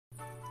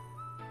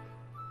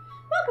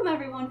Welcome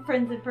everyone,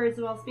 friends and furs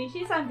of all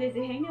species. I'm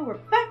Dayzee, and we're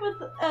back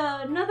with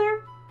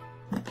another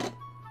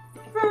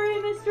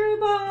Furry Mystery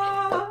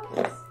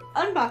Box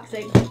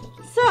unboxing.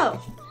 So,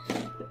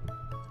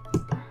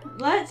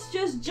 let's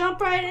just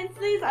jump right into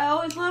these. I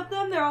always love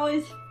them. They're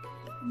always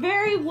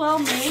very well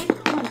made.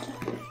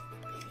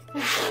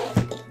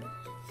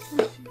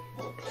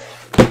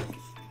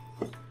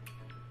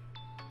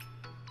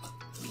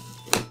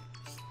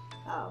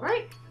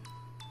 Alright.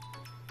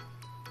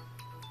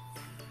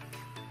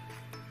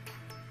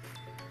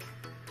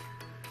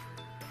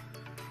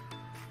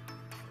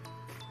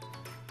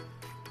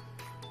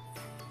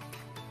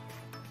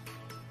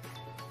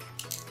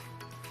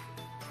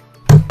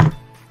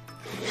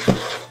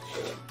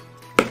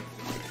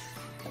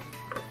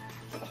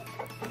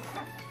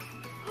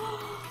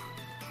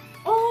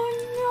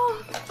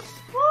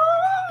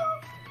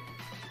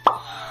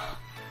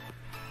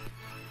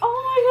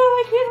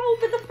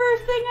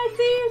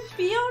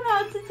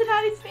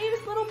 Cincinnati's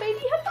famous little baby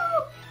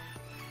hippo.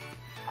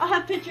 I'll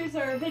have pictures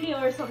or a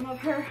video or something of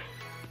her.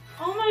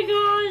 Oh my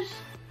gosh,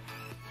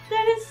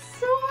 that is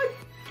so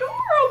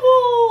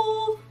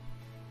adorable.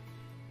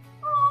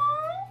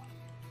 Aww.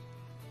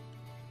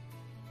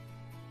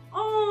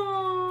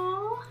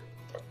 Aww.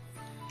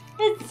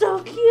 It's so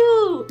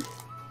cute.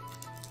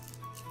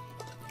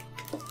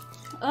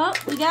 Oh,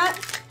 we got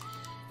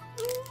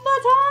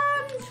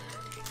buttons.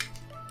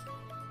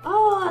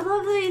 Oh, I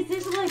love these.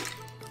 These are like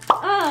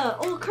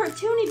old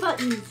cartoony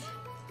buttons.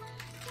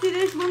 See,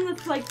 there's one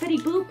that's like Betty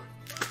Boop,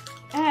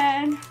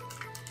 and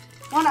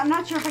one I'm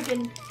not sure if I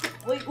can.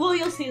 Well,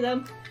 you'll see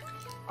them.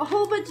 A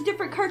whole bunch of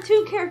different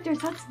cartoon characters.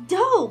 That's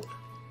dope.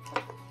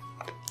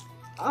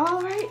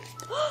 All right.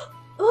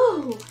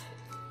 Ooh.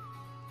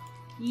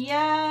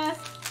 Yes.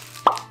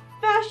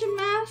 Fashion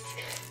mask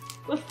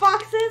with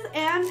foxes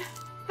and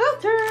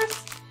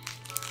filters.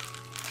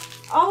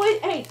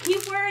 Always, hey,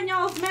 keep wearing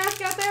y'all's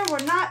mask out there.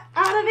 We're not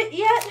out of it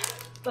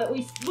yet, but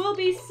we will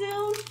be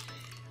soon.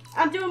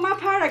 I'm doing my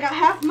part. I got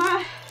half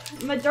my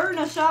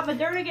Moderna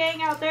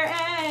gang out there.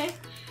 Hey.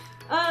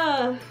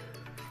 But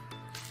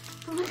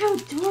look how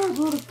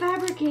adorable the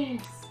fabric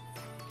is.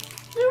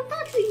 Little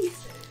foxies.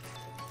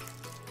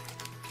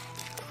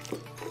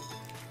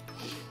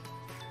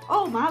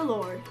 Oh my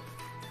lord.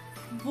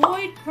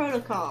 Void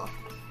Protocol.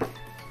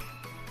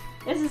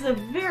 This is a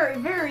very,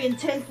 very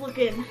intense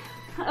looking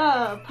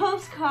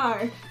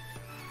postcard.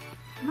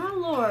 My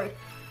lord.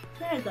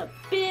 That is a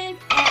big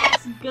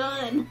ass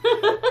gun.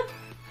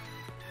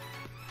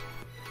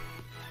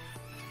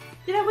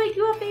 Did I wake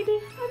you up, baby?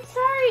 I'm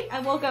sorry.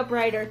 I woke up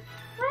Ryder.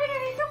 Ryder,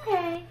 it's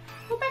okay.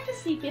 Go back to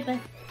sleep, baby.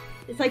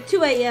 It's like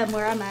 2 a.m.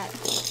 where I'm at.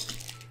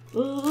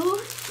 Ooh.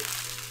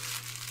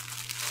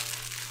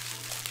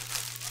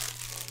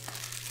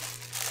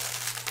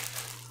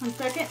 One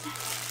second.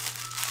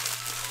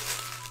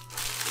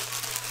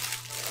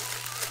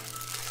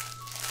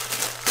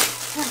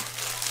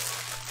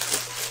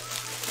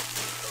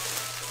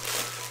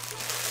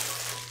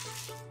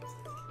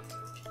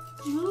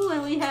 Ooh,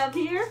 and we have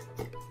here.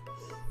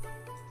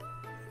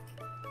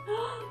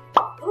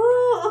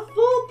 Ooh, a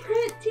full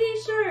print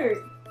t-shirt.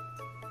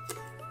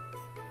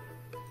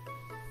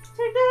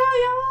 Check that out,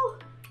 y'all.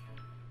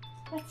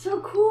 That's so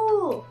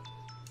cool.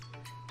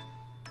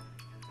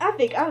 I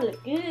think I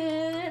look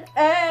good.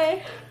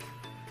 Hey.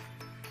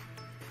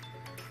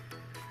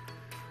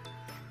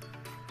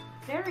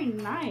 Very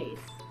nice.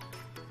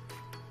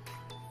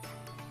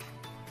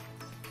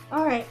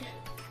 All right.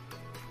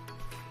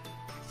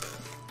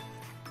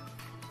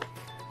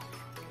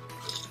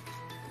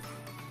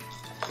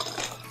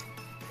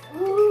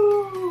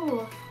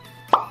 Ooh.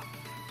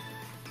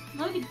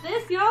 Look at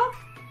this, y'all.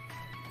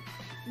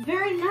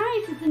 Very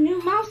nice. It's a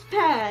new mouse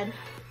pad.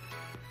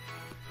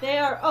 They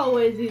are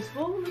always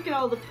useful. Look at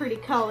all the pretty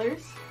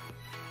colors.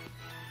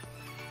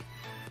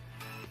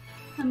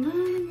 The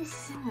moon and the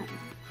sun.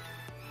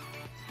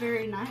 It's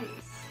very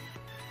nice.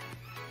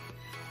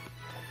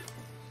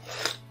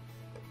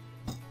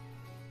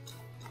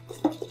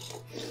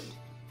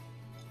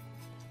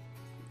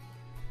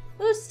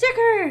 Ooh,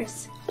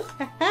 stickers!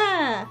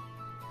 Haha!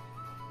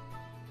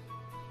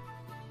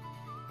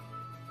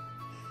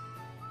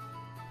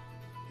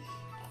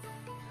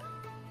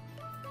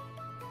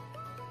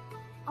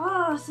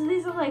 Oh, so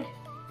these are like,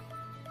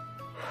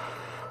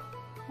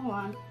 hold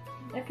on,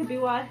 that could be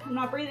why I'm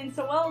not breathing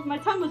so well. My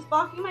tongue was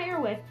blocking my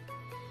airway.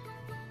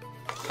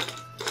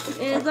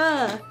 Is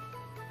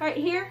right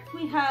here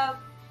we have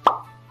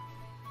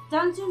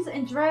Dungeons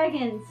and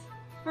Dragons,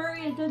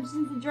 Furry and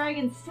Dungeons and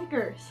Dragons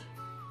stickers.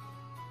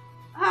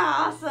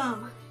 Ah,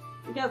 awesome!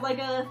 We got like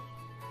a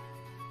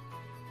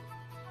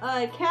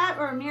cat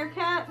or a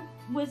meerkat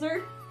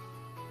wizard,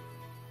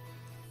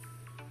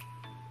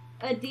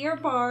 a deer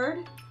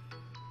bard,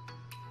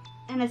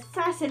 an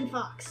assassin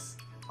fox.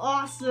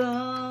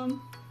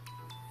 Awesome.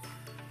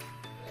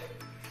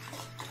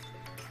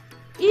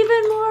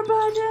 Even more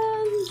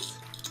buttons.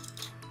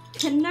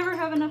 Can never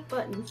have enough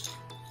buttons.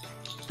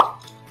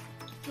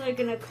 Like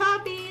in a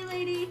copy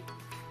lady.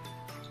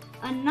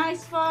 A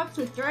nice fox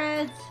with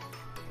dreads.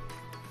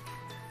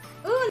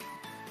 Ooh,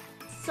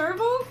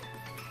 serval?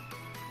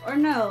 Or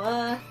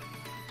no,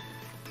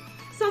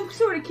 some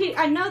sort of kitty.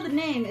 I know the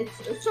name.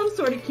 It's some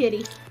sort of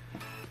kitty.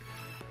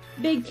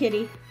 Big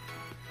kitty.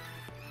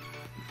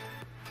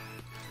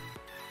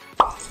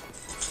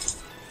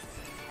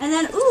 And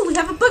then, ooh, we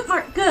have a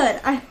bookmark. Good.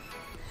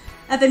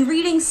 I've been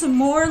reading some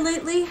more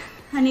lately.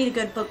 I need a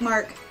good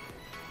bookmark.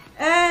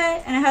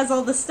 And it has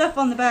all the stuff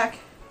on the back.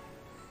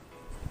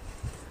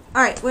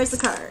 Alright, where's the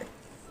card?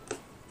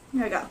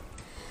 Here we go.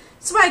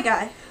 Swag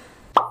guy.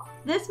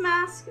 This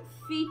mask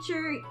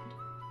featuring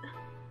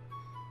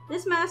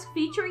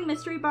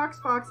mystery box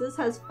boxes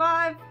has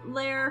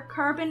 5-layer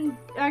carbon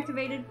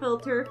activated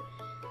filter.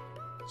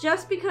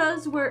 Just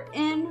because we're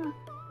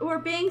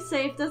being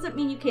safe doesn't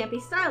mean you can't be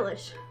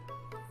stylish.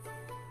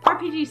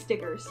 RPG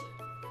stickers.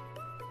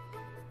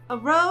 A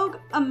rogue,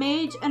 a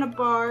mage, and a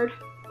bard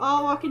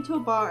all walk into a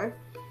bar.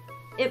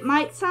 It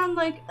might sound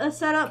like a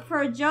setup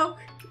for a joke,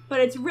 but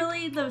it's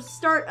really the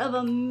start of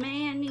a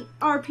many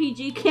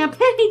RPG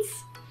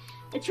campaigns.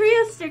 A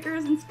trio of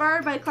stickers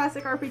inspired by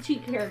classic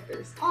RPG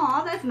characters.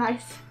 Aw, that's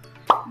nice.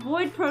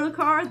 Void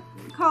Protocol,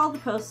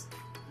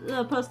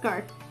 the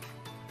postcard.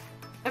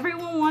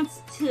 Everyone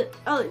wants to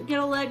get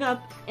a leg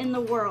up in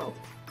the world.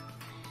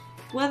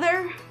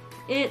 Whether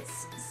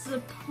it's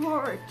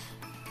support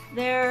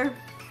their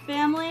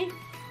family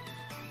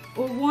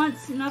or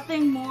wants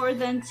nothing more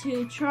than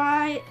to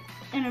try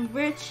and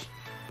enrich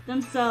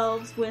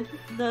themselves with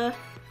the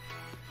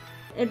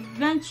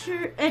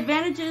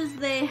advantages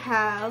they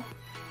have.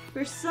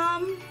 For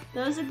some,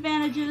 those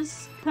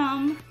advantages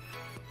come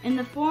in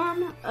the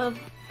form of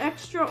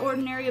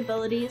extraordinary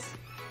abilities,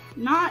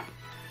 not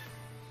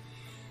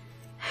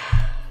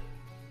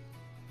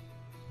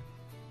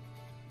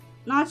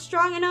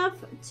strong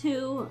enough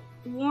to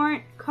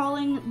warrant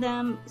calling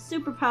them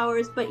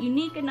superpowers, but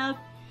unique enough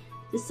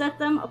to set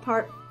them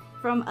apart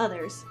from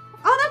others.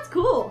 Oh, that's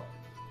cool!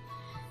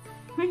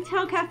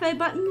 Ringtail Cafe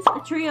buttons, a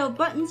trio of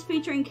buttons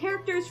featuring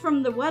characters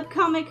from the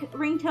webcomic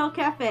Ringtail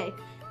Cafe,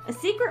 a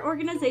secret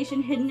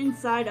organization hidden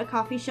inside a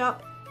coffee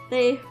shop.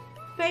 They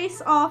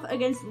face off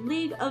against a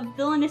league of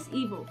villainous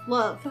evil.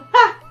 Love.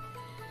 Ha!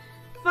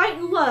 Fight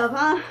and love,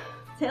 huh?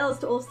 Tales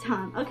to old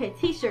time. Okay,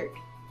 t-shirt.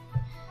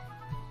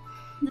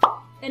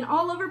 An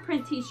all-over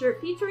print t-shirt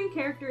featuring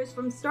characters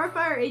from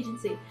Starfire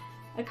Agency,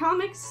 a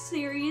comic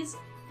series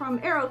from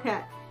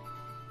Arrowcat.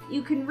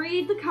 You can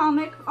read the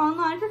comic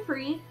online for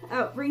free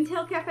at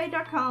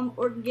ringtailcafe.com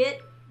or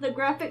get the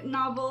graphic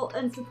novel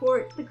and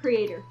support the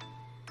creator.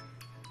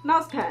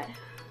 Mousepad.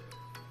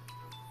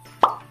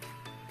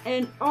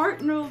 An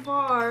Art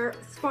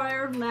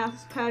Nouveau-inspired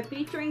mousepad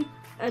featuring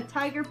a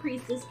tiger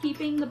priestess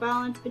keeping the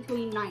balance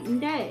between night and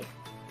day.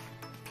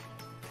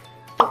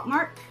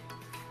 Bookmark.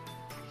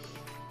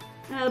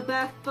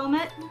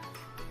 Baphomet.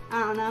 I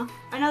don't know.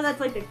 I know that's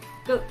like the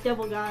goat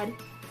devil god.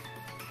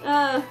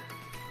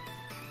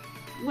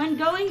 When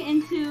going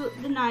into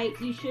the night,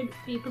 you should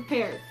be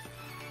prepared.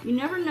 You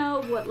never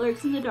know what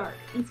lurks in the dark.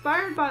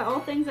 Inspired by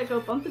all things that go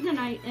bump in the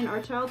night in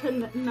our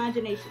childhood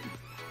imaginations.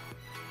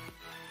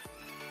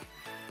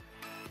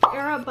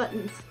 Era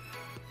buttons.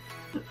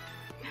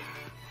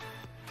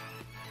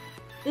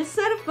 This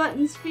set of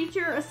buttons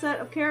feature a set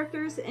of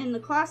characters in the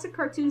classic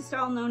cartoon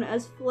style known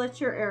as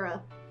Fletcher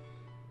Era.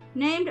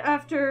 Named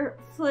after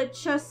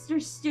Fletcher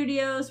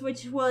Studios,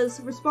 which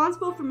was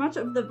responsible for much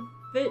of the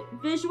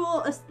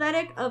visual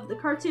aesthetic of the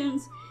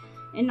cartoons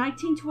in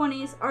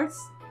 1920s,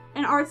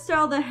 an art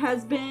style that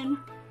has been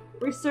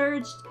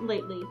resurged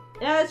lately.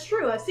 Yeah, that's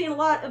true. I've seen a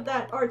lot of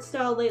that art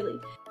style lately.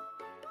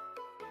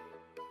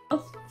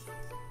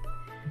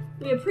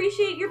 We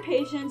appreciate your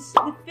patience.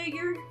 The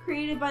figure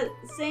created by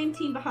the same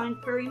team behind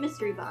Furry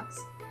Mystery Box.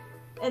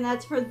 And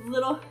that's for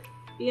little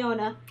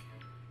Fiona.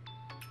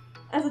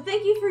 As a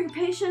thank you for your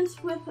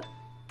patience with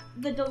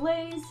the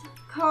delays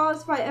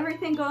caused by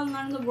everything going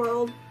on in the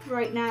world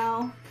right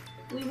now,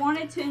 we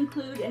wanted to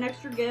include an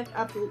extra gift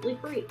absolutely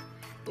free.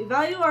 We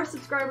value our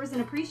subscribers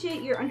and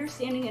appreciate your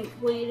understanding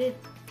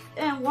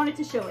and wanted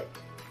to show it.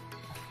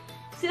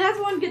 See, that's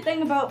one good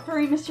thing about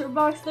Furry Mystery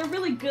Box. They're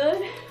really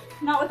good.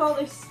 Not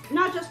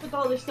just with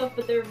all their stuff,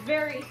 but they're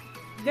very,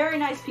 very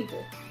nice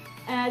people.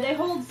 And they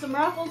hold some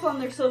raffles on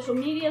their social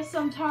media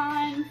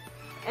sometime.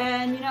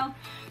 And, you know,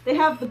 they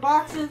have the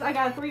boxes. I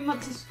got a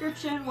 3-month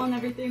subscription, one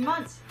every 3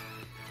 months.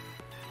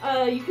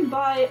 You can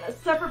buy a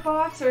separate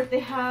box, or if they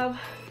have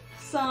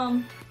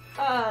some,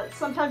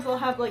 sometimes they'll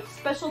have like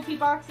specialty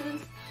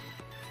boxes.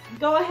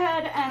 Go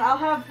ahead and I'll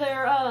have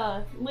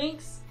their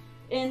links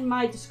in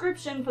my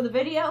description for the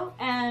video,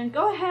 and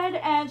go ahead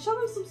and show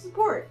them some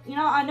support. You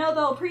know, I know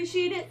they'll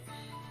appreciate it,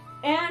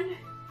 and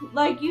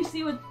like you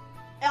see with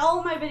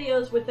all my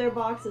videos with their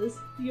boxes,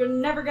 you're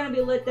never going to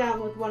be let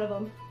down with one of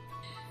them.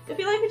 If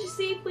you like what you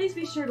see, please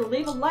be sure to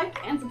leave a like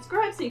and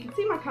subscribe so you can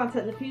see my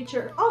content in the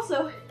future.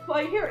 Also,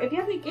 while you're here, if you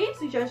have any game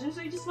suggestions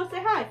or you just want to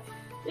say hi,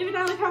 leave it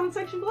down in the comment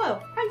section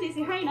below. I'm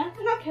Dayzee Hyena,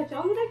 and I'll catch you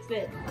on the next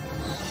vid.